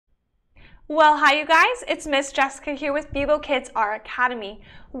Well, hi you guys, it's Miss Jessica here with Bebo Kids Art Academy.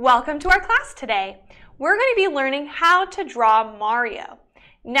 Welcome to our class today. We're going to be learning how to draw Mario.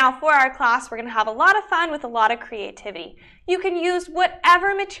 Now for our class, we're going to have a lot of fun with a lot of creativity. You can use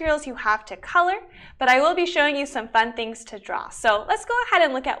whatever materials you have to color, but I will be showing you some fun things to draw. So let's go ahead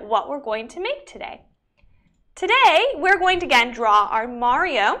and look at what we're going to make today. Today, we're going to again draw our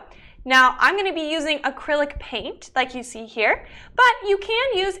Mario. Now, I'm going to be using acrylic paint like you see here, but you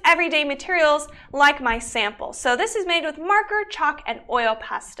can use everyday materials like my sample. So this is made with marker, chalk, and oil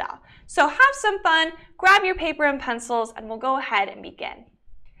pastel. So have some fun, grab your paper and pencils, and we'll go ahead and begin.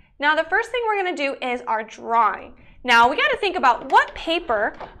 Now, the first thing we're going to do is our drawing. Now, we got to think about what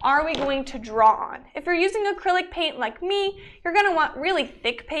paper are we going to draw on. If you're using acrylic paint like me, you're going to want really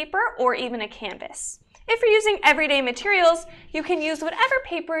thick paper or even a canvas. If you're using everyday materials, you can use whatever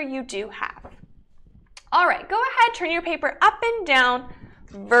paper you do have. All right, go ahead, turn your paper up and down,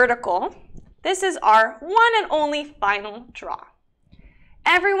 vertical. This is our one and only final draw.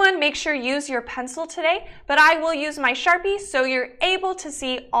 Everyone, make sure you use your pencil today, but I will use my Sharpie so you're able to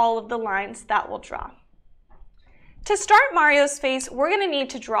see all of the lines that we'll draw. To start Mario's face, we're going to need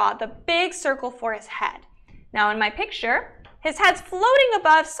to draw the big circle for his head. Now in my picture, his head's floating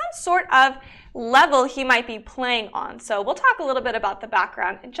above some sort of level he might be playing on. So we'll talk a little bit about the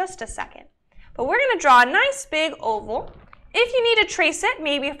background in just a second. But we're going to draw a nice big oval. If you need to trace it,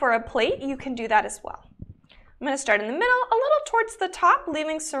 maybe for a plate, you can do that as well. I'm going to start in the middle, a little towards the top,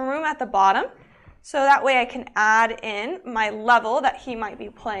 leaving some room at the bottom. So that way I can add in my level that he might be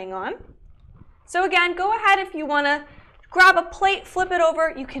playing on. So again, go ahead if you want to grab a plate, flip it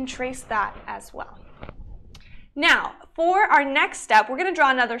over, you can trace that as well. Now, for our next step, we're going to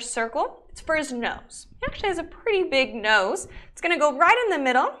draw another circle. It's for his nose. He actually has a pretty big nose. It's going to go right in the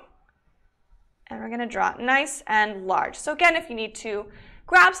middle, and we're going to draw it nice and large. So again, if you need to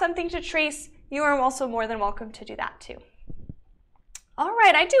grab something to trace, you are also more than welcome to do that too. All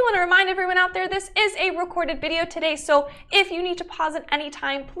right, I do want to remind everyone out there, this is a recorded video today, so if you need to pause at any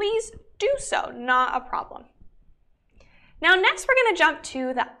time, please do so, not a problem. Now next we're going to jump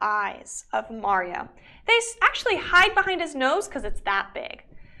to the eyes of Mario. They actually hide behind his nose because it's that big.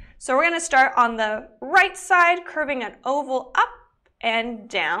 So we're going to start on the right side, curving an oval up and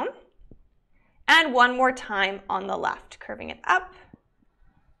down. And one more time on the left, curving it up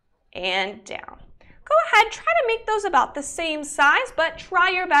and down. Go ahead, try to make those about the same size, but try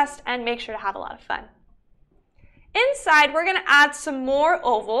your best and make sure to have a lot of fun. Inside, we're going to add some more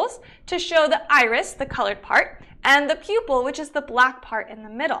ovals to show the iris, the colored part, and the pupil, which is the black part in the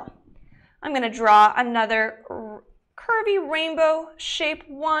middle. I'm going to draw another curvy rainbow shape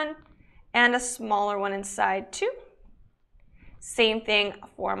one and a smaller one inside too. Same thing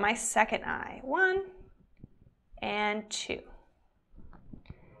for my second eye, 1 and 2.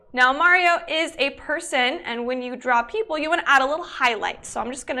 Now Mario is a person, and when you draw people, you want to add a little highlight. So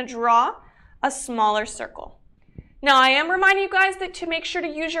I'm just going to draw a smaller circle. Now I am reminding you guys that to make sure to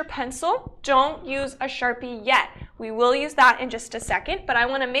use your pencil, don't use a Sharpie yet. We will use that in just a second, but I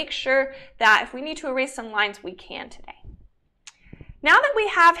want to make sure that if we need to erase some lines, we can today. Now that we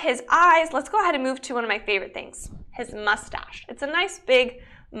have his eyes, let's go ahead and move to one of my favorite things, his mustache. It's a nice big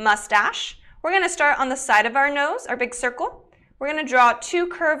mustache. We're going to start on the side of our nose, our big circle. We're going to draw 2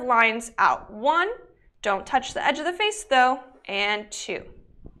 curved lines out. 1, don't touch the edge of the face though, and 2.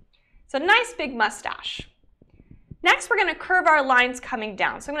 It's a nice big mustache. Next, we're going to curve our lines coming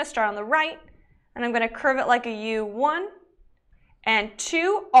down. So I'm going to start on the right, and I'm going to curve it like a U, 1 and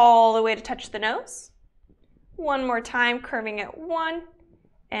 2, all the way to touch the nose. One more time, curving it 1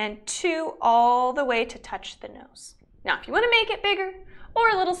 and 2, all the way to touch the nose. Now, if you want to make it bigger or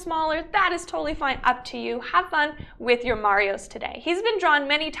a little smaller, that is totally fine, up to you. Have fun with your Marios today. He's been drawn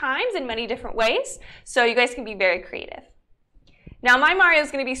many times in many different ways, so you guys can be very creative. Now my Mario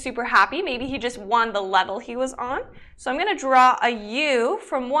is going to be super happy. Maybe he just won the level he was on. So I'm going to draw a U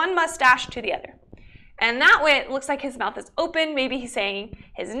from one mustache to the other. And that way it looks like his mouth is open. Maybe he's saying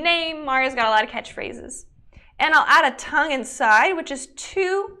his name. Mario's got a lot of catchphrases. And I'll add a tongue inside, which is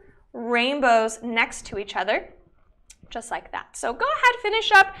 2 rainbows next to each other, just like that. So go ahead,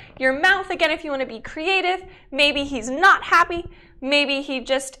 finish up your mouth. Again, if you want to be creative, maybe he's not happy. Maybe he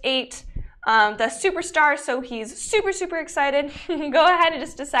just ate the superstar, so he's super excited. Go ahead and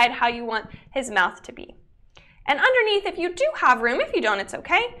just decide how you want his mouth to be. And underneath, if you do have room, if you don't, it's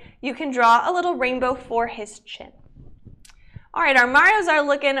okay, you can draw a little rainbow for his chin. All right, our Marios are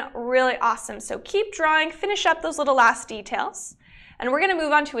looking really awesome, so keep drawing, finish up those little last details, and we're going to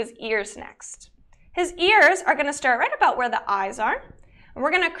move on to his ears next. His ears are going to start right about where the eyes are, and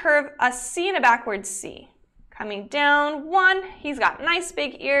we're going to curve a C and a backwards C. Coming down, 1, he's got nice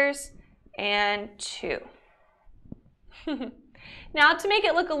big ears, and 2. Now to make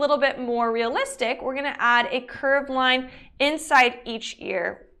it look a little bit more realistic, we're going to add a curved line inside each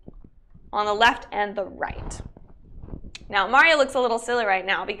ear on the left and the right. Now Mario looks a little silly right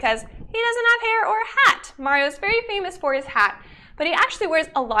now because he doesn't have hair or a hat. Mario is very famous for his hat, but he actually wears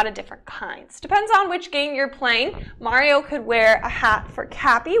a lot of different kinds. Depends on which game you're playing. Mario could wear a hat for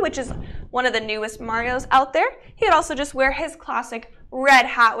Cappy, which is one of the newest Marios out there. He could also just wear his classic red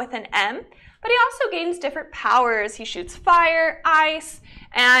hat with an M. But he also gains different powers. He shoots fire, ice,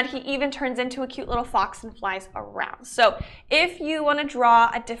 and he even turns into a cute little fox and flies around. So if you want to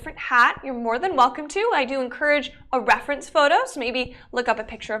draw a different hat, you're more than welcome to. I do encourage a reference photo, so maybe look up a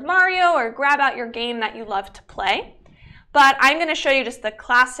picture of Mario or grab out your game that you love to play. But I'm going to show you just the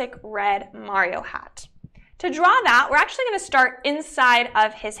classic red Mario hat. To draw that, we're actually going to start inside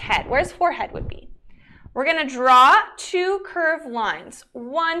of his head, where his forehead would be. We're going to draw 2 curved lines,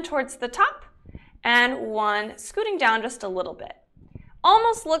 one towards the top and one scooting down just a little bit.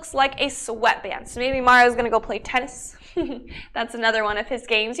 Almost looks like a sweatband, so maybe Mario's going to go play tennis. That's another one of his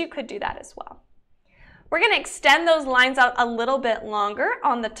games. You could do that as well. We're going to extend those lines out a little bit longer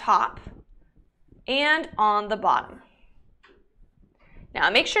on the top and on the bottom.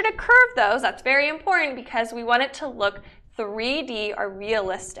 Now make sure to curve those. That's very important because we want it to look 3D or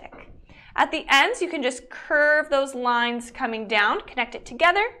realistic. At the ends, you can just curve those lines coming down, connect it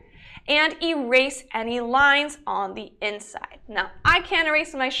together, and erase any lines on the inside. Now, I can't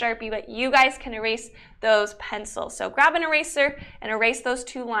erase my Sharpie, but you guys can erase those pencils. So grab an eraser and erase those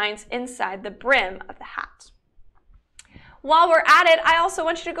 2 lines inside the brim of the hat. While we're at it, I also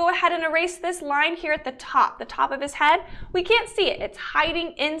want you to go ahead and erase this line here at the top of his head. We can't see it. It's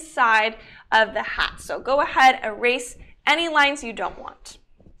hiding inside of the hat. So go ahead, erase any lines you don't want.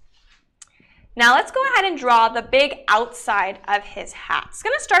 Now let's go ahead and draw the big outside of his hat. It's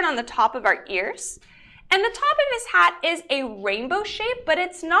going to start on the top of our ears. And the top of his hat is a rainbow shape, but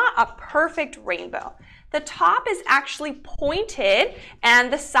it's not a perfect rainbow. The top is actually pointed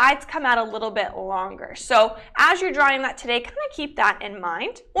and the sides come out a little bit longer. So as you're drawing that today, kind of keep that in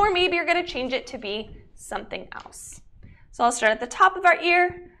mind. Or maybe you're going to change it to be something else. So I'll start at the top of our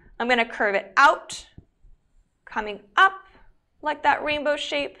ear. I'm going to curve it out, coming up like that rainbow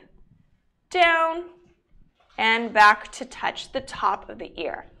shape, down, and back to touch the top of the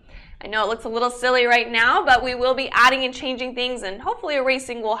ear. I know it looks a little silly right now, but we will be adding and changing things, and hopefully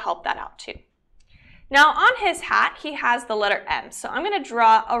erasing will help that out too. Now on his hat, he has the letter M. So I'm going to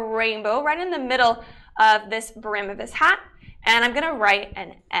draw a rainbow right in the middle of this brim of his hat, and I'm going to write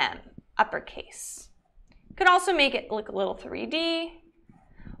an M, uppercase. You could also make it look a little 3D.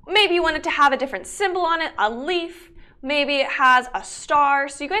 Maybe you wanted to have a different symbol on it, a leaf. Maybe it has a star,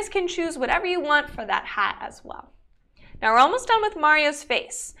 so you guys can choose whatever you want for that hat as well. Now we're almost done with Mario's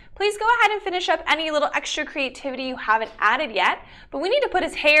face. Please go ahead and finish up any little extra creativity you haven't added yet, but we need to put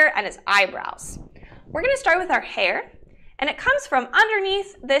his hair and his eyebrows. We're going to start with our hair, and it comes from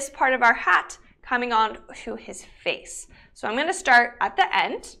underneath this part of our hat coming on to his face. So I'm going to start at the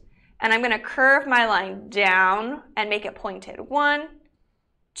end, and I'm going to curve my line down and make it pointed. 1,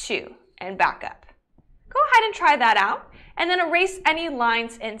 2, and back up. Go ahead and try that out, and then erase any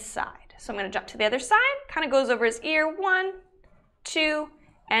lines inside. So I'm going to jump to the other side, kind of goes over his ear, 1, 2,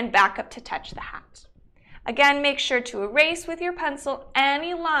 and back up to touch the hat. Again, make sure to erase with your pencil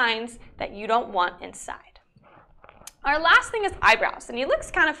any lines that you don't want inside. Our last thing is eyebrows, and he looks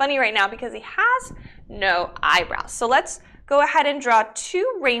kind of funny right now because he has no eyebrows. So let's go ahead and draw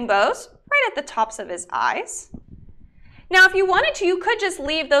 2 rainbows right at the tops of his eyes. Now, if you wanted to, you could just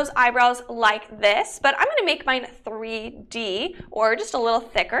leave those eyebrows like this, but I'm going to make mine 3D, or just a little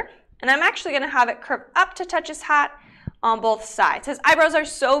thicker, and I'm actually going to have it curve up to touch his hat on both sides. His eyebrows are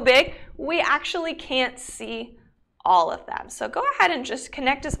so big, we actually can't see all of them. So go ahead and just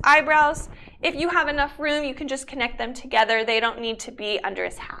connect his eyebrows. If you have enough room, you can just connect them together. They don't need to be under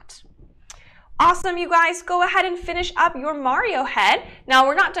his hat. Awesome, you guys. Go ahead and finish up your Mario head. Now,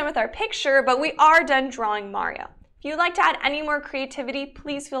 we're not done with our picture, but we are done drawing Mario. If you'd like to add any more creativity,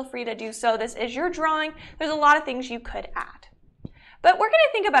 please feel free to do so. This is your drawing. There's a lot of things you could add. But we're going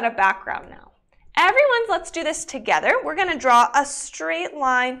to think about a background now. Let's do this together. We're going to draw a straight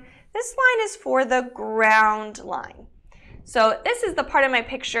line. This line is for the ground line. So this is the part of my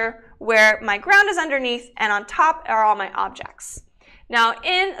picture where my ground is underneath and on top are all my objects. Now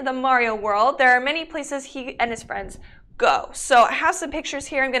in the Mario world, there are many places he and his friends go. So I have some pictures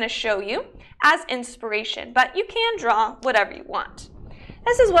here I'm going to show you as inspiration, but you can draw whatever you want.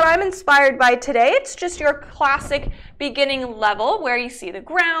 This is what I'm inspired by today. It's just your classic beginning level where you see the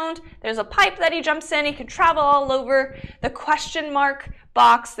ground, there's a pipe that he jumps in, he can travel all over, the question mark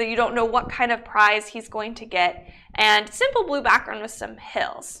box that you don't know what kind of prize he's going to get, and simple blue background with some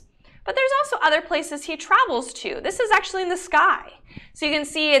hills. But there's also other places he travels to. This is actually in the sky. So you can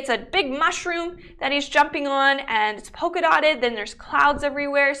see it's a big mushroom that he's jumping on, and it's polka dotted. Then there's clouds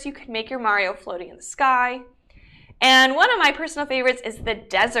everywhere, so you can make your Mario floating in the sky. And one of my personal favorites is the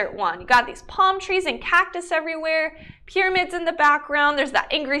desert one. You got these palm trees and cactus everywhere, pyramids in the background, there's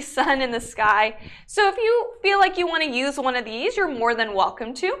that angry sun in the sky. So if you feel like you want to use one of these, you're more than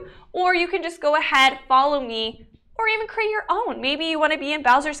welcome to. Or you can just go ahead, follow me, or even create your own. Maybe you want to be in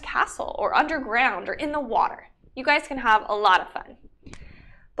Bowser's castle, or underground, or in the water. You guys can have a lot of fun.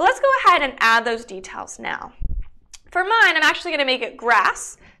 But let's go ahead and add those details now. For mine, I'm actually going to make it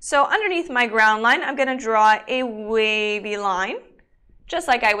grass. So underneath my ground line, I'm going to draw a wavy line, just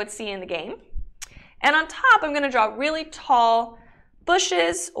like I would see in the game. And on top, I'm going to draw really tall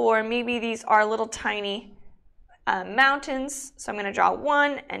bushes, or maybe these are little tiny mountains. So I'm going to draw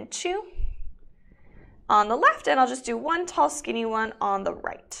 1 and 2 on the left, and I'll just do one tall skinny one on the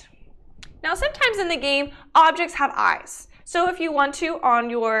right. Now sometimes in the game, objects have eyes. So if you want to, on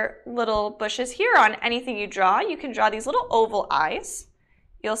your little bushes here, on anything you draw, you can draw these little oval eyes.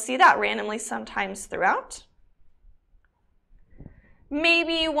 You'll see that randomly sometimes throughout.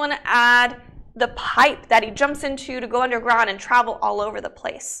 Maybe you want to add the pipe that he jumps into to go underground and travel all over the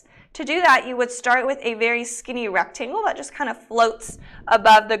place. To do that, you would start with a very skinny rectangle that just kind of floats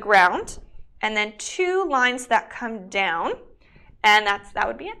above the ground, and then 2 lines that come down, and that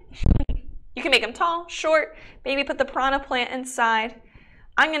would be it. You can make them tall, short, maybe put the piranha plant inside.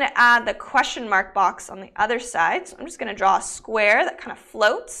 I'm going to add the question mark box on the other side. So I'm just going to draw a square that kind of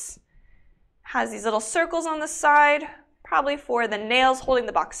floats, has these little circles on the side, probably for the nails holding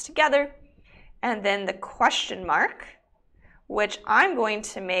the box together, and then the question mark, which I'm going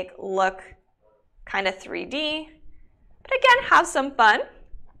to make look kind of 3D, but again, have some fun.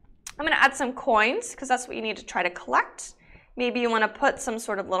 I'm going to add some coins because that's what you need to try to collect. Maybe you want to put some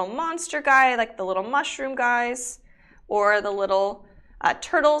sort of little monster guy, like the little mushroom guys, or the little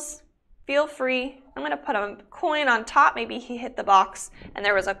turtles. Feel free. I'm going to put a coin on top. Maybe he hit the box and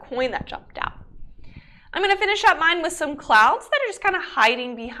there was a coin that jumped out. I'm going to finish up mine with some clouds that are just kind of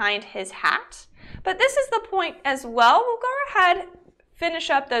hiding behind his hat. But this is the point as well. We'll go ahead, finish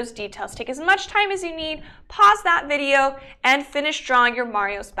up those details. Take as much time as you need, pause that video, and finish drawing your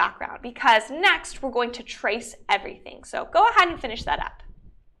Mario's background, because next we're going to trace everything. So go ahead and finish that up.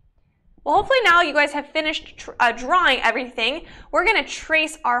 Well, hopefully now you guys have finished drawing everything. We're going to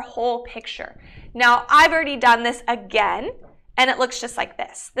trace our whole picture. Now, I've already done this again, and it looks just like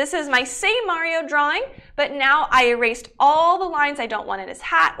this. This is my same Mario drawing, but now I erased all the lines I don't want in his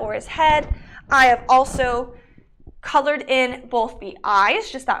hat or his head. I have also colored in both the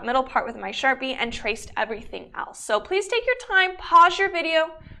eyes, just that middle part with my Sharpie, and traced everything else. So please take your time, pause your video,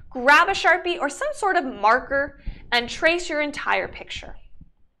 grab a Sharpie or some sort of marker, and trace your entire picture.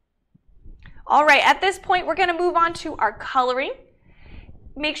 All right, at this point, we're going to move on to our coloring.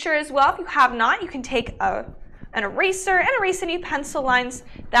 Make sure as well, if you have not, you can take an eraser and erase any pencil lines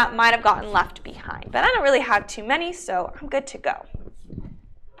that might have gotten left behind. But I don't really have too many, so I'm good to go.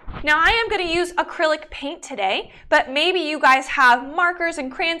 Now I am going to use acrylic paint today, but maybe you guys have markers and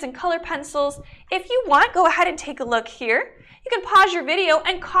crayons and color pencils. If you want, go ahead and take a look here. You can pause your video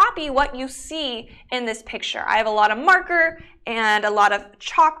and copy what you see in this picture. I have a lot of marker and a lot of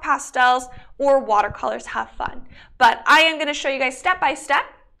chalk pastels or watercolors. Have fun. But I am going to show you guys step by step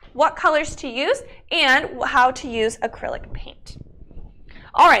what colors to use and how to use acrylic paint.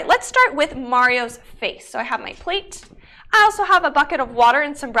 All right, let's start with Mario's face. So I have my plate. I also have a bucket of water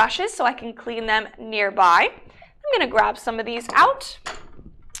and some brushes so I can clean them nearby. I'm going to grab some of these out.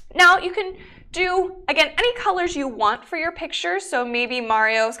 Now you can do, again, any colors you want for your picture. So maybe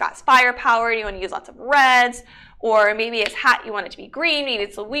Mario's got firepower, you want to use lots of reds, or maybe his hat, you want it to be green, maybe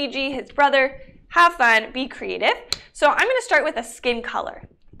it's Luigi, his brother. Have fun, be creative. So I'm going to start with a skin color.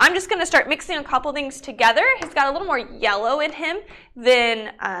 I'm just going to start mixing a couple things together. He's got a little more yellow in him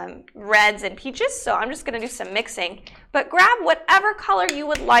than reds and peaches, so I'm just going to do some mixing. But grab whatever color you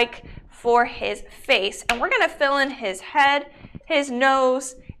would like for his face, and we're going to fill in his head, his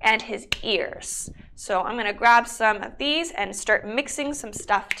nose, and his ears. So I'm going to grab some of these and start mixing some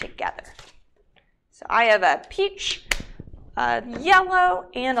stuff together. So I have a peach, yellow,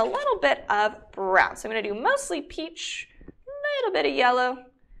 and a little bit of brown. So I'm going to do mostly peach, a little bit of yellow,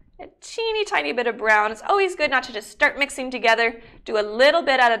 a teeny tiny bit of brown. It's always good not to just start mixing together. Do a little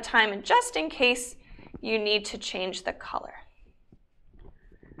bit at a time, and just in case you need to change the color.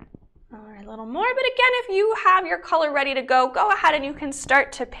 little more, but again, if you have your color ready to go, go ahead and you can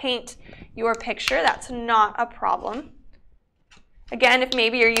start to paint your picture. That's not a problem. Again, if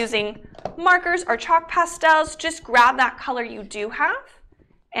maybe you're using markers or chalk pastels, just grab that color you do have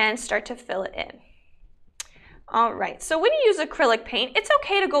and start to fill it in. All right, so when you use acrylic paint, it's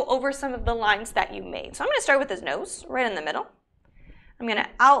okay to go over some of the lines that you made. So I'm going to start with his nose, right in the middle. I'm going to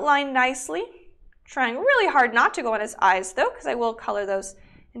outline nicely, trying really hard not to go on his eyes though, because I will color those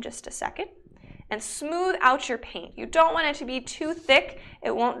in just a second. And smooth out your paint. You don't want it to be too thick.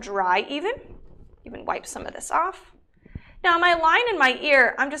 It won't dry even. Even wipe some of this off. Now my line in my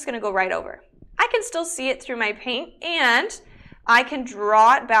ear, I'm just going to go right over. I can still see it through my paint, and I can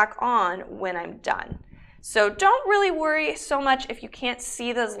draw it back on when I'm done. So don't really worry so much if you can't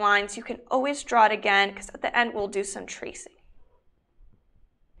see those lines. You can always draw it again, because at the end we'll do some tracing.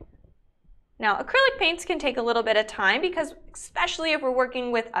 Now acrylic paints can take a little bit of time, because especially if we're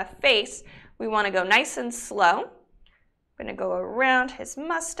working with a face, we want to go nice and slow. I'm going to go around his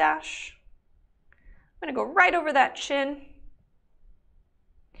mustache. I'm going to go right over that chin.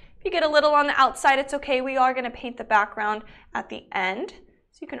 If you get a little on the outside, it's okay. We are going to paint the background at the end,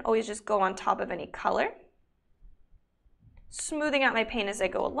 so you can always just go on top of any color. Smoothing out my paint as I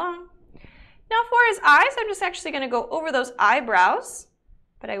go along. Now for his eyes, I'm just actually going to go over those eyebrows,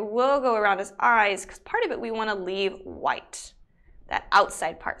 but I will go around his eyes because part of it we want to leave white, that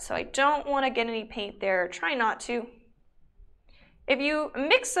outside part. So I don't want to get any paint there. Try not to. If you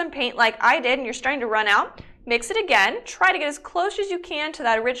mix some paint like I did and you're starting to run out, mix it again. Try to get as close as you can to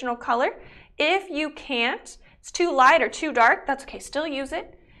that original color. If you can't, it's too light or too dark, that's okay. Still use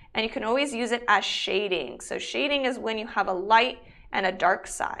it. And you can always use it as shading. So shading is when you have a light and a dark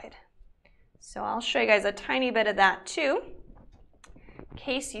side. So I'll show you guys a tiny bit of that too, in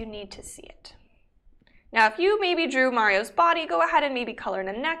case you need to see it. Now if you maybe drew Mario's body, go ahead and maybe color in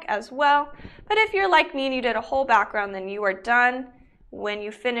the neck as well. But if you're like me and you did a whole background, then you are done when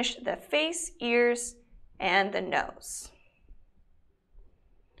you finish the face, ears, and the nose.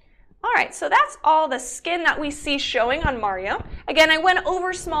 All right, so that's all the skin that we see showing on Mario. Again, I went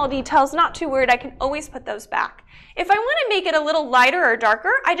over small details, not too worried, I can always put those back. If I want to make it a little lighter or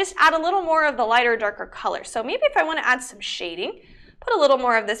darker, I just add a little more of the lighter or darker color. So maybe if I want to add some shading, put a little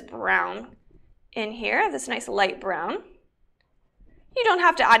more of this brown in here, this nice light brown. You don't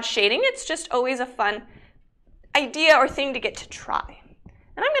have to add shading, it's just always a fun idea or thing to get to try.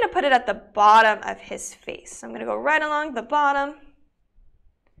 And I'm going to put it at the bottom of his face. So I'm going to go right along the bottom.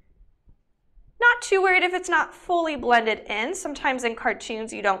 Not too worried if it's not fully blended in. Sometimes in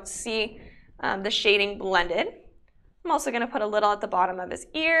cartoons you don't see the shading blended. I'm also going to put a little at the bottom of his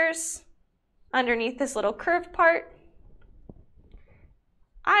ears, underneath this little curved part.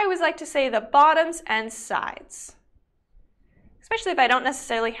 I always like to say the bottoms and sides, especially if I don't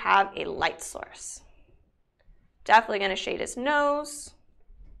necessarily have a light source. Definitely going to shade his nose.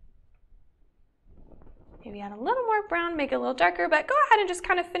 Maybe add a little more brown, make it a little darker, but go ahead and just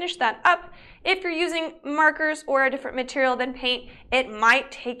kind of finish that up. If you're using markers or a different material than paint, it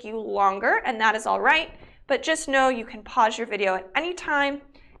might take you longer, and that is all right. But just know you can pause your video at any time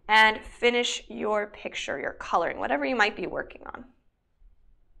and finish your picture, your coloring, whatever you might be working on.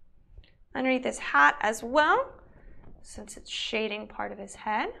 Underneath his hat as well, since it's shading part of his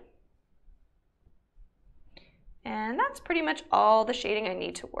head. And that's pretty much all the shading I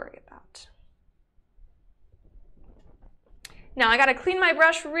need to worry about. Now I got to clean my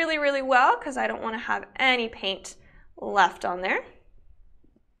brush really, really well because I don't want to have any paint left on there.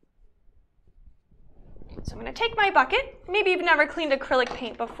 So I'm going to take my bucket. Maybe you've never cleaned acrylic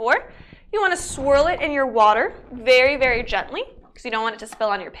paint before. You want to swirl it in your water very, very gently because you don't want it to spill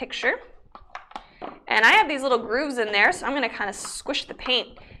on your picture. And I have these little grooves in there, so I'm going to kind of squish the paint.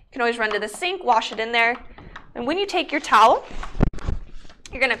 You can always run to the sink, wash it in there. And when you take your towel,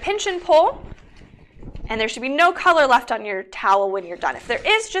 you're going to pinch and pull. And there should be no color left on your towel when you're done. If there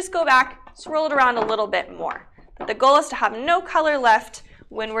is, just go back, swirl it around a little bit more. But the goal is to have no color left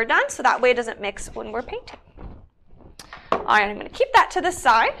when we're done, so that way it doesn't mix when we're painting. All right, I'm going to keep that to the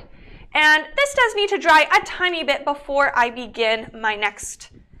side. And this does need to dry a tiny bit before I begin my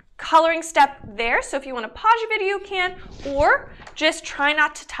next coloring step there. So if you want to pause your video, you can, or just try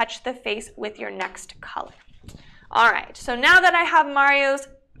not to touch the face with your next color. All right, so now that I have Mario's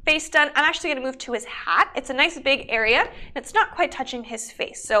face done, I'm actually going to move to his hat. It's a nice big area, and it's not quite touching his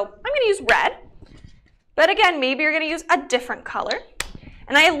face. So I'm going to use red, but again, maybe you're going to use a different color.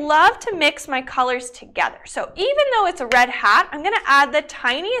 And I love to mix my colors together. So even though it's a red hat, I'm going to add the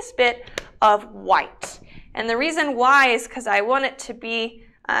tiniest bit of white. And the reason why is because I want it to be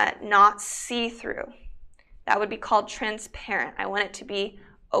not see-through. That would be called transparent. I want it to be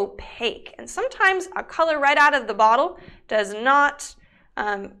opaque. And sometimes a color right out of the bottle does not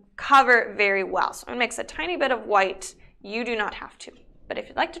cover very well. So I'm going to mix a tiny bit of white. You do not have to. But if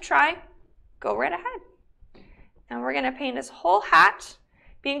you'd like to try, go right ahead. Now we're going to paint his whole hat,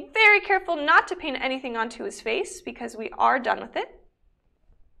 being very careful not to paint anything onto his face because we are done with it.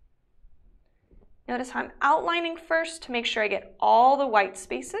 Notice how I'm outlining first to make sure I get all the white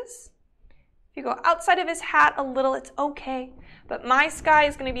spaces. If you go outside of his hat a little, it's okay. But my sky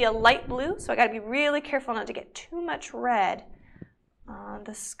is going to be a light blue, so I got to be really careful not to get too much red on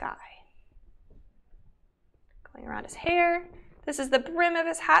the sky. Going around his hair. This is the brim of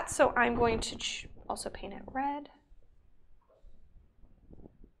his hat, so I'm going to also paint it red.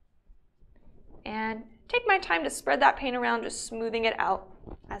 And take my time to spread that paint around, just smoothing it out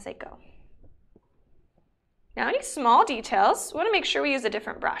as I go. Now any small details, we want to make sure we use a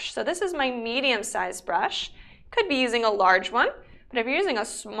different brush. So this is my medium-sized brush. Could be using a large one, but if you're using a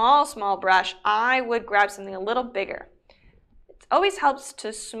small brush, I would grab something a little bigger. It always helps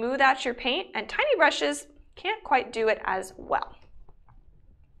to smooth out your paint, and tiny brushes can't quite do it as well.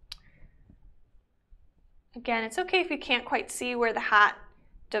 Again, it's okay if you can't quite see where the hat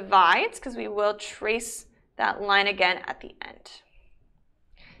divides, because we will trace that line again at the end.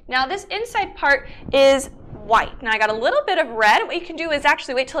 Now this inside part is white. Now I got a little bit of red. What you can do is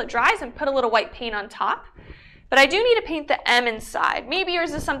actually wait till it dries and put a little white paint on top. But I do need to paint the M inside. Maybe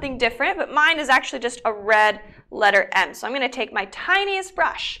yours is something different, but mine is actually just a red letter M. So I'm going to take my tiniest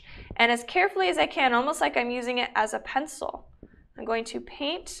brush and as carefully as I can, almost like I'm using it as a pencil, I'm going to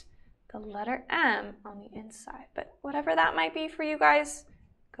paint the letter M on the inside. But whatever that might be for you guys,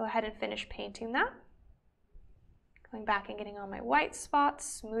 go ahead and finish painting that. Going back and getting all my white spots,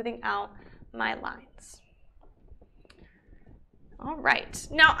 smoothing out my lines. All right,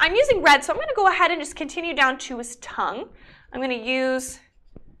 now I'm using red, so I'm going to go ahead and just continue down to his tongue. I'm going to use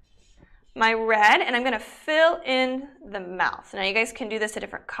my red and I'm going to fill in the mouth. Now you guys can do this a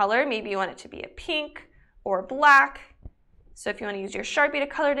different color. Maybe you want it to be a pink or black. So if you want to use your Sharpie to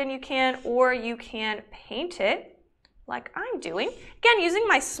color it in, you can, or you can paint it like I'm doing. Again, using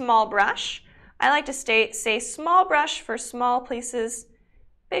my small brush. I like to say small brush for small places,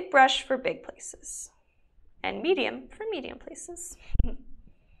 big brush for big places, and medium for medium places.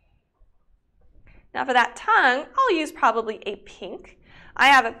 Now for that tongue, I'll use probably a pink. I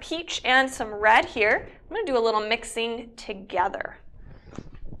have a peach and some red here. I'm going to do a little mixing together.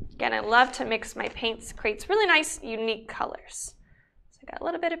 Again, I love to mix my paints. Creates really nice, unique colors. So I got a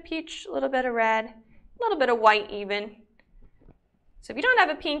little bit of peach, a little bit of red, a little bit of white even. So if you don't have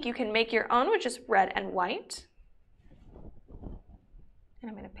a pink, you can make your own, which is red and white. And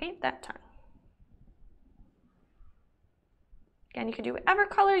I'm going to paint that tongue. Again, you can do whatever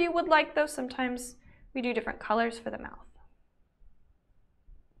color you would like, though sometimes we do different colors for the mouth.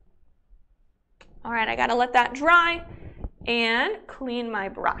 All right, I got to let that dry and clean my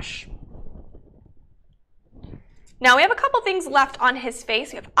brush. Now we have a couple things left on his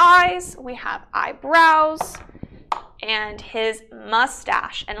face. We have eyes, we have eyebrows, and his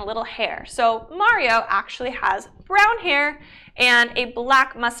mustache and a little hair. So Mario actually has brown hair and a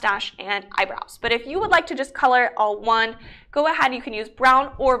black mustache and eyebrows. But if you would like to just color it all one, go ahead, you can use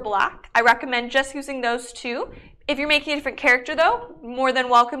brown or black. I recommend just using those two. If you're making a different character though, more than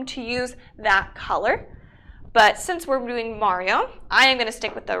welcome to use that color. But since we're doing Mario, I am gonna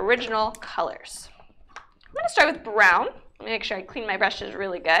stick with the original colors. I'm gonna start with brown. Let me make sure I clean my brushes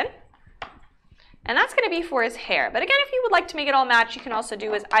really good. And that's going to be for his hair. But again, if you would like to make it all match, you can also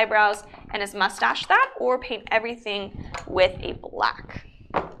do his eyebrows and his mustache that, or paint everything with a black.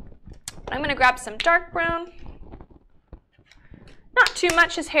 I'm going to grab some dark brown. Not too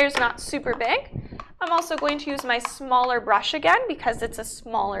much, his hair's not super big. I'm also going to use my smaller brush again because it's a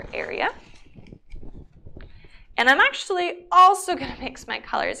smaller area. And I'm actually also going to mix my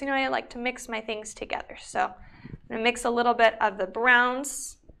colors. You know, I like to mix my things together. So I'm going to mix a little bit of the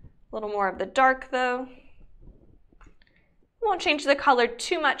browns. A little more of the dark though. Won't change the color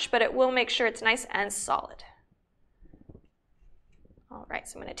too much, but it will make sure it's nice and solid. All right,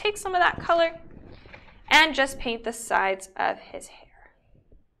 so I'm going to take some of that color and just paint the sides of his hair.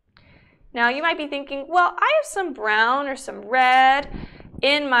 Now you might be thinking, well, I have some brown or some red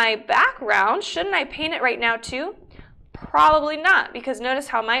in my background. Shouldn't I paint it right now too? Probably not, because notice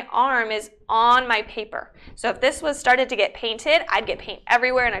how my arm is on my paper. So if this was started to get painted, I'd get paint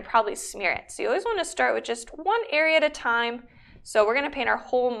everywhere and I'd probably smear it. So you always want to start with just one area at a time. So we're going to paint our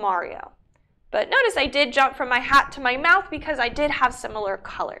whole Mario. But notice I did jump from my hat to my mouth because I did have similar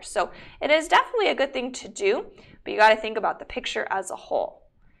colors. So it is definitely a good thing to do, but you got to think about the picture as a whole.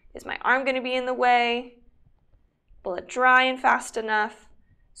 Is my arm going to be in the way? Will it dry in fast enough?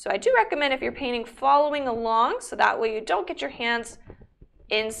 So I do recommend if you're painting following along so that way you don't get your hands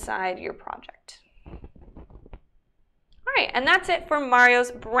inside your project. All right, and that's it for Mario's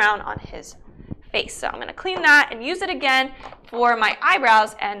brown on his face. So I'm going to clean that and use it again for my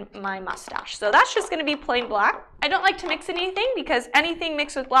eyebrows and my mustache. So that's just going to be plain black. I don't like to mix anything because anything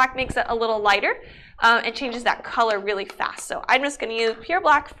mixed with black makes it a little lighter and changes that color really fast. So I'm just going to use pure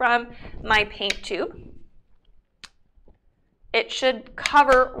black from my paint tube. It should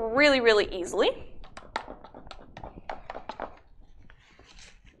cover really, really easily.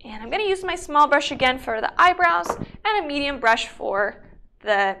 And I'm going to use my small brush again for the eyebrows and a medium brush for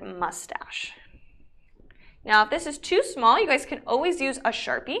the mustache. Now, if this is too small, you guys can always use a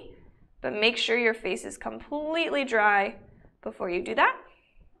Sharpie, but make sure your face is completely dry before you do that.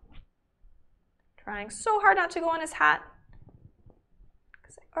 Trying so hard not to go on his hat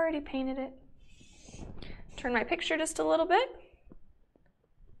because I already painted it. Turn my picture just a little bit.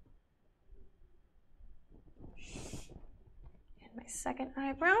 And my second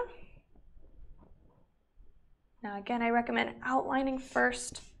eyebrow. Now again, I recommend outlining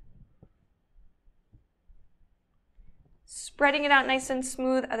first. Spreading it out nice and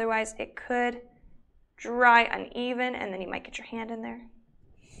smooth, otherwise it could dry uneven and then you might get your hand in there.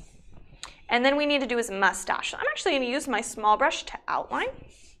 And then we need to do his mustache. So I'm actually going to use my small brush to outline.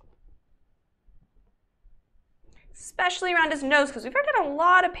 Especially around his nose because we've already done a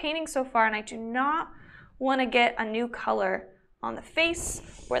lot of painting so far and I do not want to get a new color on the face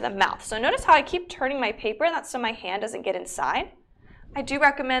or the mouth. So notice how I keep turning my paper, that's so my hand doesn't get inside. I do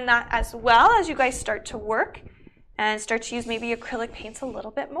recommend that as well as you guys start to work and start to use maybe acrylic paints a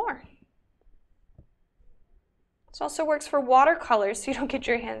little bit more. This also works for watercolors so you don't get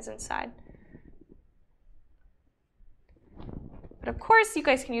your hands inside. But of course, you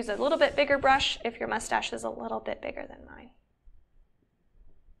guys can use a little bit bigger brush if your mustache is a little bit bigger than mine.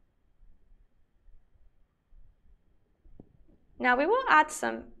 Now we will add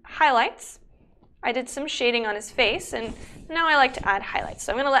some highlights. I did some shading on his face and now I like to add highlights.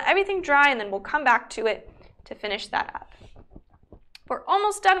 So I'm going to let everything dry and then we'll come back to it to finish that up. We're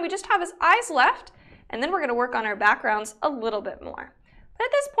almost done. We just have his eyes left and then we're going to work on our backgrounds a little bit more. But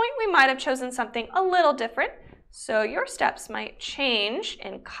at this point we might have chosen something a little different. So your steps might change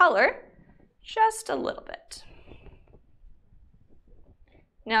in color just a little bit.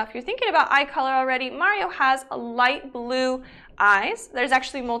 Now if you're thinking about eye color already, Mario has a light blue eyes. There's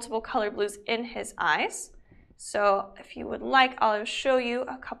actually multiple color blues in his eyes. So if you would like, I'll show you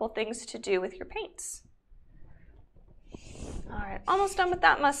a couple things to do with your paints. All right, almost done with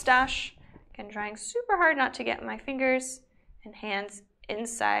that mustache. Again, trying super hard not to get my fingers and hands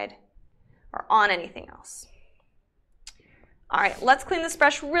inside or on anything else. All right, let's clean this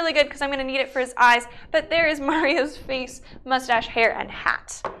brush really good because I'm going to need it for his eyes. But there is Mario's face, mustache, hair, and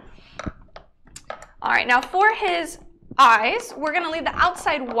hat. All right, now for his eyes, we're going to leave the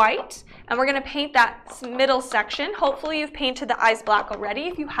outside white and we're going to paint that middle section. Hopefully you've painted the eyes black already.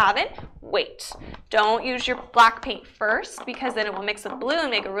 If you haven't, wait. Don't use your black paint first because then it will mix with blue and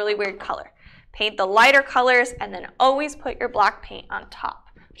make a really weird color. Paint the lighter colors and then always put your black paint on top,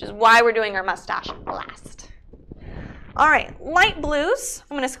 which is why we're doing our mustache last. All right, light blues.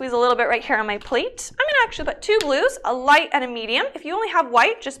 I'm going to squeeze a little bit right here on my plate. I'm going to actually put two blues, a light and a medium. If you only have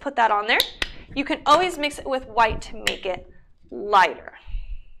white, just put that on there. You can always mix it with white to make it lighter.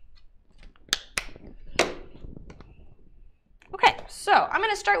 Okay, so I'm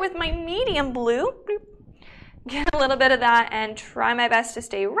going to start with my medium blue. Get a little bit of that and try my best to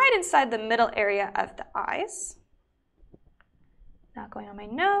stay right inside the middle area of the eyes. Not going on my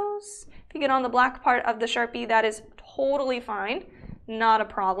nose. If you get on the black part of the Sharpie, that is totally fine. Not a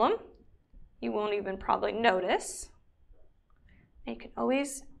problem. You won't even probably notice. And you can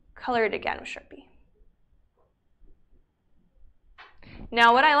always color it again with Sharpie.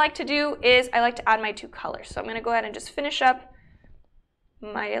 Now what I like to do is I like to add my two colors. So I'm going to go ahead and just finish up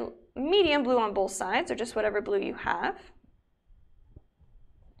my medium blue on both sides, or just whatever blue you have.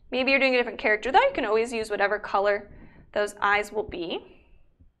 Maybe you're doing a different character though. You can always use whatever color those eyes will be.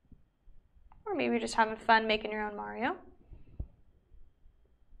 Or maybe you're just having fun making your own Mario.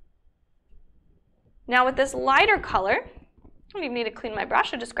 Now with this lighter color, I don't even need to clean my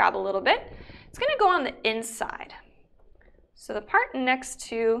brush, I'll just grab a little bit. It's going to go on the inside. So the part next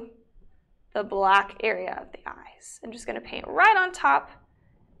to the black area of the eyes. I'm just going to paint right on top,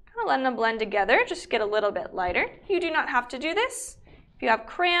 kind of letting them blend together, just get a little bit lighter. You do not have to do this. If you have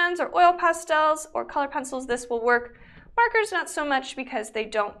crayons or oil pastels or color pencils, this will work. Markers, not so much because they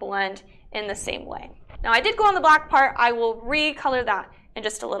don't blend in the same way. Now I did go on the black part. I will recolor that in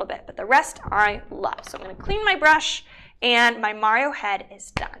just a little bit, but the rest I love. So I'm going to clean my brush and my Mario head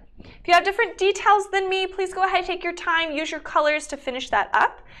is done. If you have different details than me, please go ahead and take your time, use your colors to finish that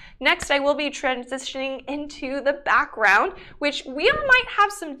up. Next, I will be transitioning into the background, which we all might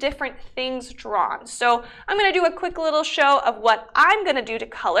have some different things drawn. So I'm going to do a quick little show of what I'm going to do to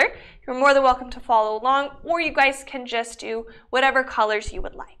color. You're more than welcome to follow along, or you guys can just do whatever colors you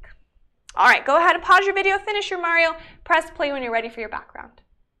would like. All right, go ahead and pause your video, finish your Mario, press play when you're ready for your background.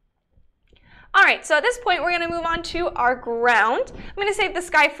 All right, so at this point, we're going to move on to our ground. I'm going to save the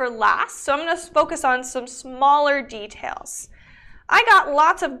sky for last, so I'm going to focus on some smaller details. I got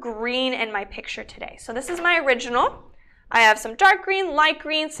lots of green in my picture today, so this is my original. I have some dark green, light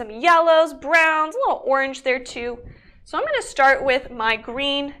green, some yellows, browns, a little orange there too. So I'm going to start with my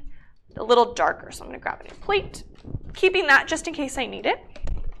green a little darker, so I'm going to grab a new plate, keeping that just in case I need it.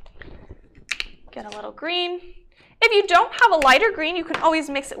 Get a little green. If you don't have a lighter green, you can always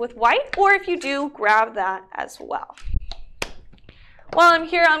mix it with white, or if you do, grab that as well. While I'm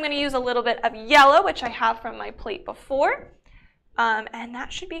here, I'm going to use a little bit of yellow, which I have from my plate before, and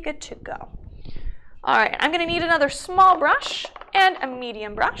that should be good to go. All right, I'm going to need another small brush and a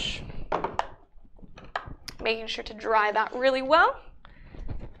medium brush, making sure to dry that really well.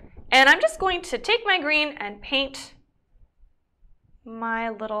 And I'm just going to take my green and paint my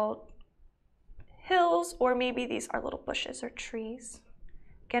little hills, or maybe these are little bushes or trees.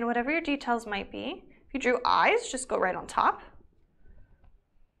 Again, whatever your details might be. If you drew eyes, just go right on top.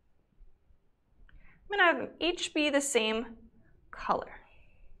 I'm going to have them each be the same color.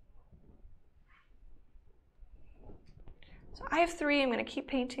 So I have 3. I'm going to keep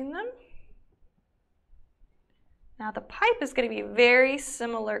painting them. Now the pipe is going to be very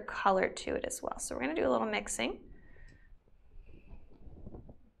similar color to it as well. So we're going to do a little mixing.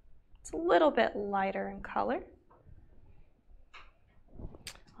 It's a little bit lighter in color.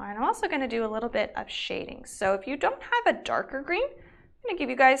 All right, I'm also going to do a little bit of shading. So if you don't have a darker green, I'm going to give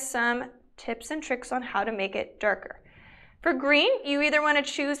you guys some tips and tricks on how to make it darker. For green, you either want to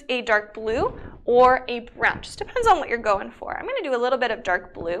choose a dark blue or a brown. Just depends on what you're going for. I'm going to do a little bit of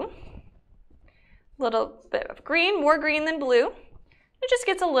dark blue, a little bit of green, more green than blue. It just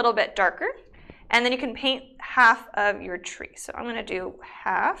gets a little bit darker. And then you can paint half of your tree. So I'm going to do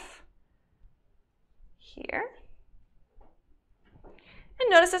half here. And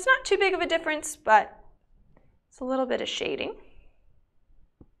notice it's not too big of a difference, but it's a little bit of shading.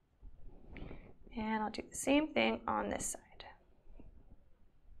 And I'll do the same thing on this side.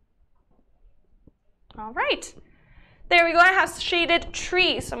 All right. There we go. I have shaded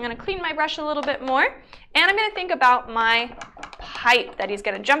trees. So I'm going to clean my brush a little bit more. And I'm going to think about my pipe that he's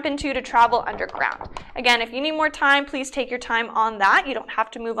going to jump into to travel underground. Again, if you need more time, please take your time on that. You don't have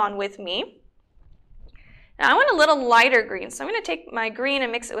to move on with me. Now I want a little lighter green, so I'm going to take my green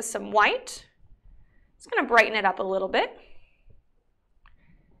and mix it with some white. It's going to brighten it up a little bit.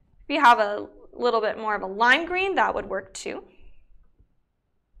 If you have a little bit more of a lime green, that would work too.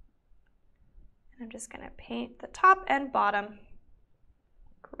 And I'm just going to paint the top and bottom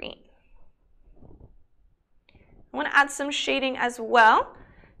green. I want to add some shading as well,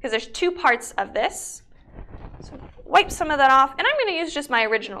 because there's 2 parts of this. So wipe some of that off, and I'm going to use just my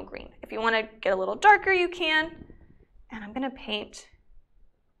original green. If you want to get a little darker, you can. And I'm going to paint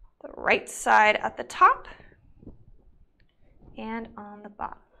the right side at the top and on the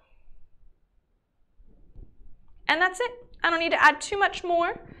bottom. And that's it. I don't need to add too much more.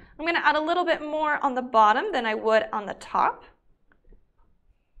 I'm going to add a little bit more on the bottom than I would on the top.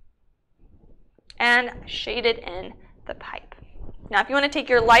 And shade it in the pipe. Now, if you want to take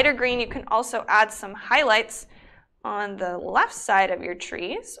your lighter green, you can also add some highlights on the left side of your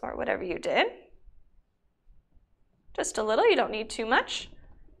trees, or whatever you did. Just a little, you don't need too much.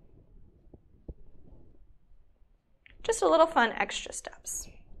 Just a little fun extra steps.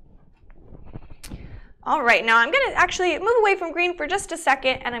 All right, now I'm going to actually move away from green for just a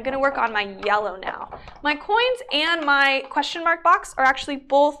second, and I'm going to work on my yellow now. My coins and my question mark box are actually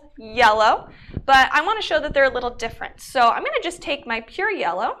both yellow, but I want to show that they're a little different. So I'm going to just take my pure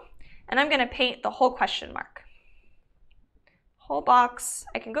yellow, and I'm going to paint the whole question mark. Whole box.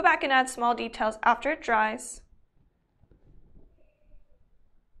 I can go back and add small details after it dries.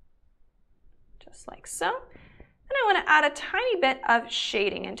 Just like so. And I want to add a tiny bit of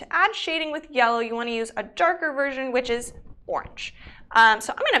shading. And to add shading with yellow, you want to use a darker version, which is orange. So I'm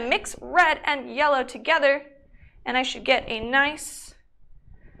going to mix red and yellow together, and I should get a nice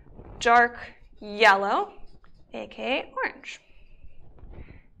dark yellow, aka orange.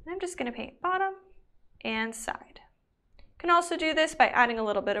 And I'm just going to paint bottom and side. You can also do this by adding a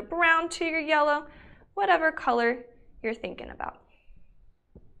little bit of brown to your yellow, whatever color you're thinking about.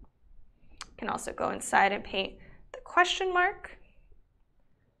 You can also go inside and paint the question mark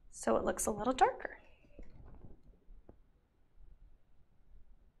so it looks a little darker.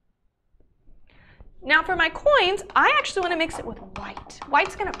 Now for my coins, I actually want to mix it with white.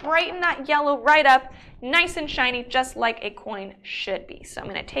 White's going to brighten that yellow right up, nice and shiny, just like a coin should be. So I'm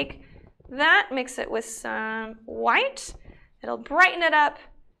going to take that, mix it with some white. It'll brighten it up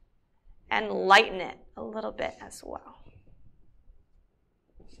and lighten it a little bit as well.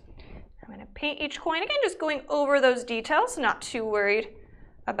 I'm going to paint each coin, again, just going over those details, not too worried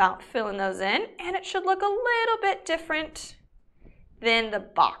about filling those in. And it should look a little bit different than the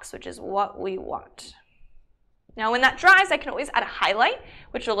box, which is what we want. Now when that dries, I can always add a highlight,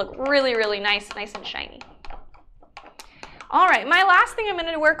 which will look really, really nice and shiny. All right, my last thing I'm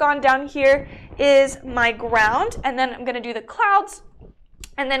going to work on down here is my ground, and then I'm going to do the clouds,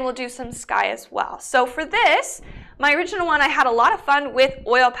 and then we'll do some sky as well. So for this, my original one, I had a lot of fun with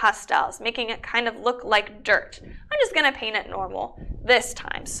oil pastels, making it kind of look like dirt. I'm just going to paint it normal this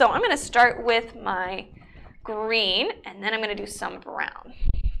time. So I'm going to start with my green, and then I'm going to do some brown.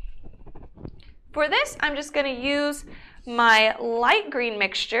 For this, I'm just going to use my light green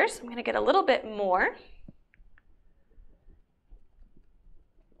mixture. So I'm going to get a little bit more.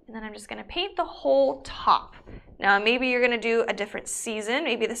 And then I'm just going to paint the whole top. Now maybe you're going to do a different season.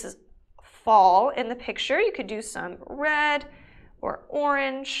 Maybe this is fall in the picture. You could do some red or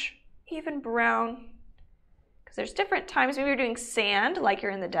orange, even brown. Because there's different times. Maybe you're doing sand like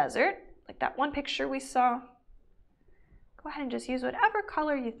you're in the desert, like that one picture we saw. Go ahead and just use whatever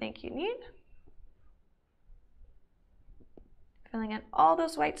color you think you need. Filling in all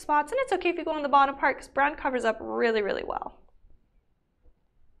those white spots. And it's okay if you go on the bottom part because brown covers up really, really well.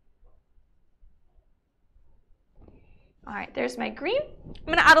 All right, there's my green. I'm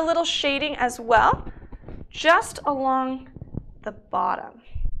going to add a little shading as well, just along the bottom.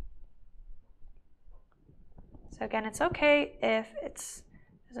 So again, it's okay if it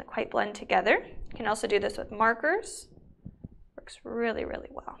doesn't quite blend together. You can also do this with markers. Works really, really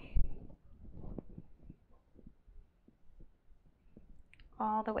well.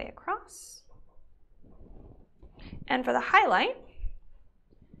 All the way across. And for the highlight,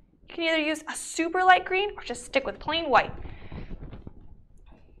 you can either use a super light green or just stick with plain white.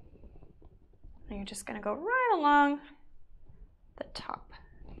 And you're just going to go right along the top.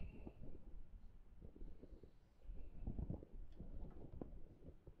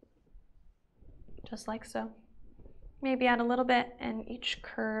 Just like so. Maybe add a little bit in each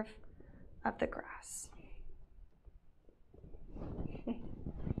curve of the grass.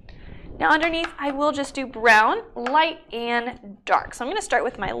 Now underneath, I will just do brown, light, and dark. So I'm going to start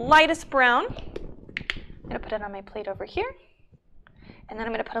with my lightest brown. I'm going to put it on my plate over here. And then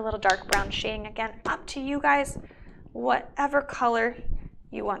I'm going to put a little dark brown shading. Again, up to you guys, whatever color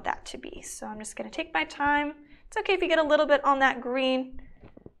you want that to be. So I'm just going to take my time. It's okay if you get a little bit on that green,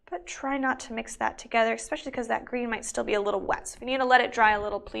 but try not to mix that together, especially because that green might still be a little wet. So if you need to let it dry a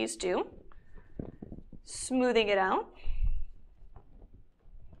little, please do. Smoothing it out.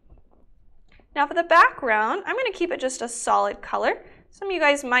 Now for the background, I'm going to keep it just a solid color. Some of you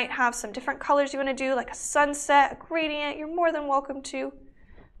guys might have some different colors you want to do, like a sunset, a gradient. You're more than welcome to.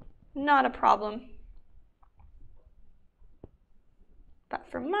 Not a problem.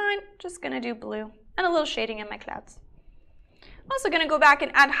 But for mine, I'm just going to do blue and a little shading in my clouds. I'm also going to go back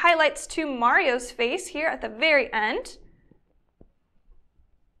and add highlights to Mario's face here at the very end.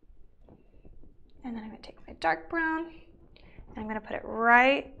 And then I'm going to take my dark brown and I'm going to put it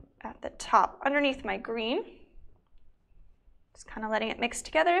right at the top, underneath my green. Just kind of letting it mix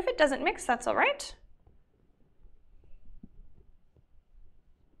together. If it doesn't mix, that's all right.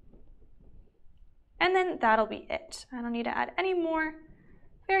 And then that'll be it. I don't need to add any more.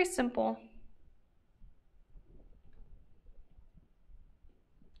 Very simple.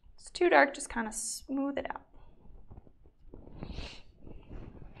 It's too dark, just kind of smooth it out.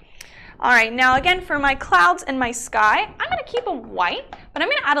 All right, now again for my clouds and my sky, I'm going to keep them white, but I'm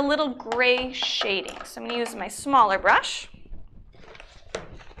going to add a little gray shading. So I'm going to use my smaller brush.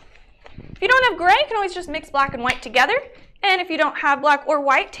 If you don't have gray, you can always just mix black and white together. And if you don't have black or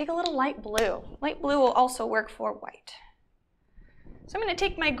white, take a little light blue. Light blue will also work for white. So I'm going to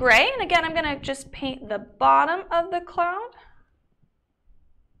take my gray, and again, I'm going to just paint the bottom of the cloud.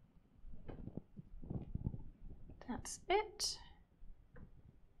 That's it.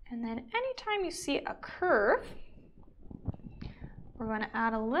 And then anytime you see a curve, we're going to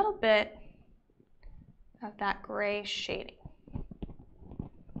add a little bit of that gray shading.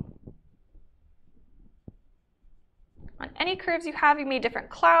 On any curves you have, you made different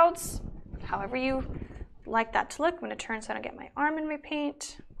clouds, however you like that to look. I'm going to turn so I don't get my arm in my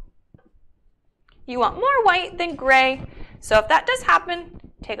paint. You want more white than gray. So if that does happen,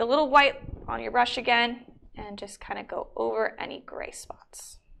 take a little white on your brush again and just kind of go over any gray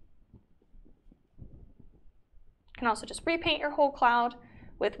spots. You can also just repaint your whole cloud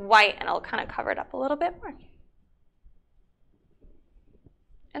with white and it'll kind of cover it up a little bit more.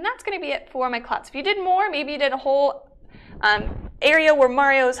 And that's going to be it for my clouds. If you did more, maybe you did a whole area where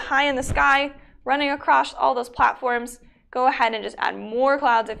Mario is high in the sky, running across all those platforms, go ahead and just add more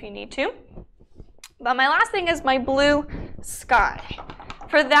clouds if you need to. But my last thing is my blue sky.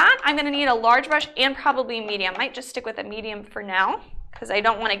 For that, I'm going to need a large brush and probably a medium. I might just stick with a medium for now because I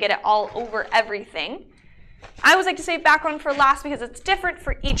don't want to get it all over everything. I always like to save background for last because it's different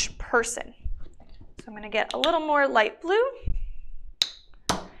for each person. So I'm going to get a little more light blue.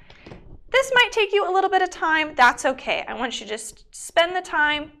 This might take you a little bit of time. That's okay. I want you to just spend the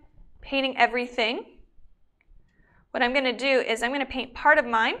time painting everything. What I'm going to do is I'm going to paint part of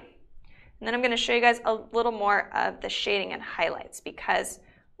mine, and then I'm going to show you guys a little more of the shading and highlights because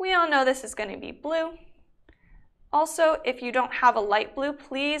we all know this is going to be blue. Also, if you don't have a light blue,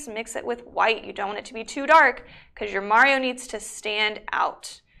 please mix it with white. You don't want it to be too dark because your Mario needs to stand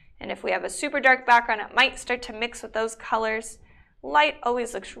out. And if we have a super dark background, it might start to mix with those colors. Light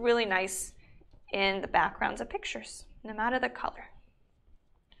always looks really nice in the backgrounds of pictures, no matter the color.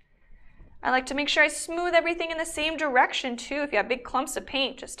 I like to make sure I smooth everything in the same direction too. If you have big clumps of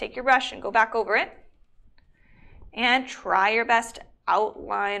paint, just take your brush and go back over it. And try your best to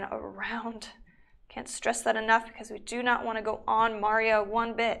outline around. Can't stress that enough because we do not want to go on Mario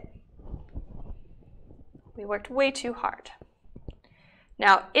one bit. We worked way too hard.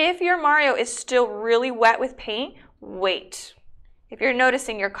 Now, if your Mario is still really wet with paint, wait. If you're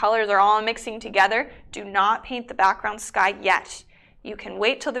noticing your colors are all mixing together, do not paint the background sky yet. You can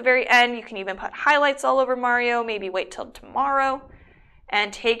wait till the very end. You can even put highlights all over Mario, maybe wait till tomorrow,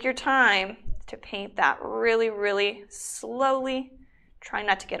 and take your time to paint that really, really slowly. Try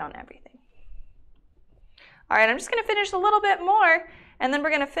not to get on everything. All right, I'm just going to finish a little bit more, and then we're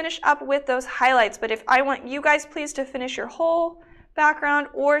going to finish up with those highlights. But if I want you guys, please, to finish your whole background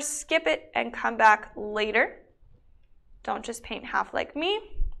or skip it and come back later. Don't just paint half like me.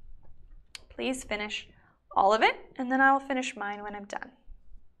 Please finish all of it, and then I will finish mine when I'm done.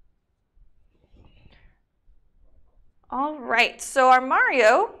 All right, so our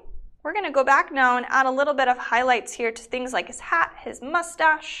Mario, we're going to go back now and add a little bit of highlights here to things like his hat, his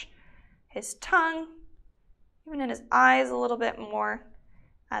mustache, his tongue, even in his eyes a little bit more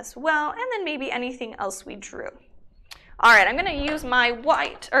as well, and then maybe anything else we drew. All right, I'm going to use my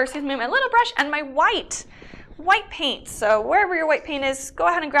my little brush and my white paint. So wherever your white paint is, go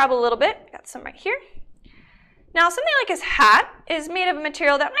ahead and grab a little bit. Got some right here. Now something like his hat is made of a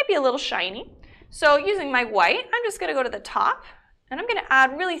material that might be a little shiny. So using my white, I'm just going to go to the top and I'm going to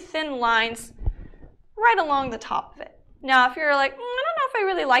add really thin lines right along the top of it. Now if you're like, I don't know if I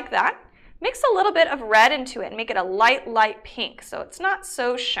really like that, mix a little bit of red into it and make it a light pink so it's not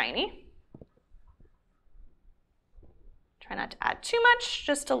so shiny. Try not to add too much,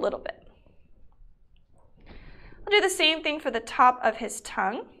 just a little bit. I'll do the same thing for the top of his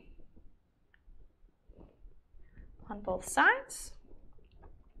tongue on both sides.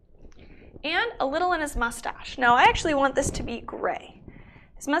 And a little in his mustache. Now I actually want this to be gray.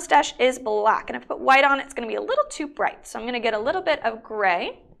 His mustache is black, and if I put white on it, it's going to be a little too bright. So I'm going to get a little bit of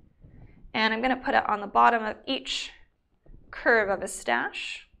gray, and I'm going to put it on the bottom of each curve of his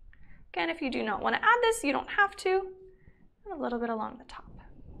stash. Again, if you do not want to add this, you don't have to. And a little bit along the top.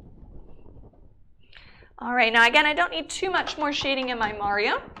 All right, now again, I don't need too much more shading in my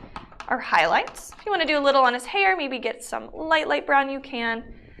Mario or highlights. If you want to do a little on his hair, maybe get some light brown, you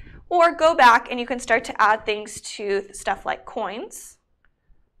can. Or go back and you can start to add things to stuff like coins.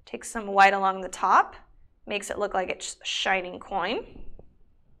 Take some white along the top, makes it look like it's a shining coin.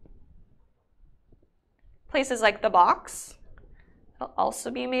 Places like the box, it'll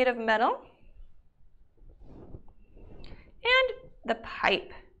also be made of metal. And the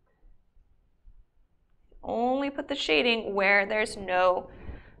pipe. Only put the shading where there's no,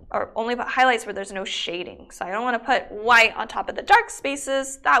 or only put highlights where there's no shading. So I don't want to put white on top of the dark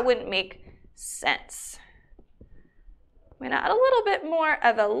spaces. That wouldn't make sense. I'm going to add a little bit more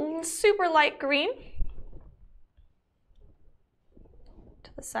of a super light green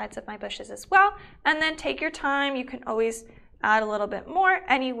to the sides of my bushes as well. And then take your time. You can always add a little bit more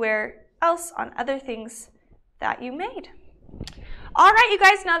anywhere else on other things that you made. All right, you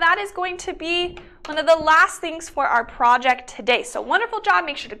guys, now that is going to be one of the last things for our project today. So wonderful job.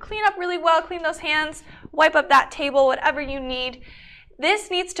 Make sure to clean up really well, clean those hands, wipe up that table, whatever you need.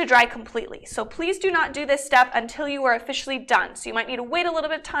 This needs to dry completely, so please do not do this step until you are officially done. So you might need to wait a little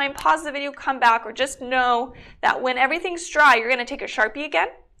bit of time, pause the video, come back, or just know that when everything's dry, you're going to take a Sharpie again.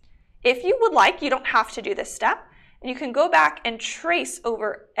 If you would like, you don't have to do this step, and you can go back and trace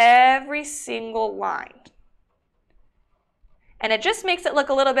over every single line. And it just makes it look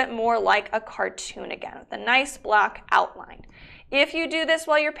a little bit more like a cartoon again, with a nice black outline. If you do this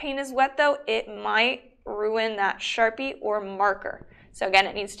while your paint is wet though, it might ruin that Sharpie or marker. So again,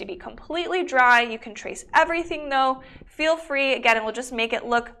 it needs to be completely dry. You can trace everything though. Feel free, again, it will just make it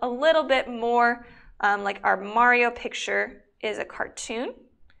look a little bit more like our Mario picture is a cartoon.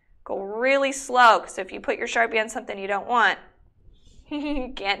 Go really slow, because if you put your Sharpie on something you don't want,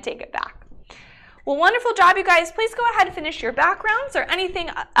 you can't take it back. Well, wonderful job, you guys. Please go ahead and finish your backgrounds or anything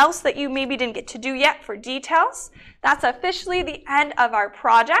else that you maybe didn't get to do yet for details. That's officially the end of our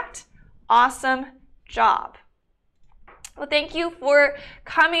project. Awesome job. Well, thank you for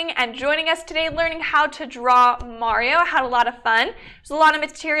coming and joining us today, learning how to draw Mario. I had a lot of fun. There's a lot of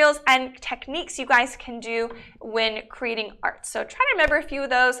materials and techniques you guys can do when creating art. So try to remember a few of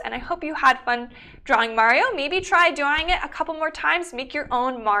those, and I hope you had fun drawing Mario. Maybe try drawing it a couple more times. Make your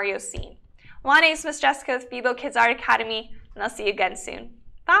own Mario scene. My name is Miss Jessica with Bebo Kids Art Academy, and I'll see you again soon.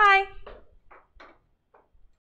 Bye!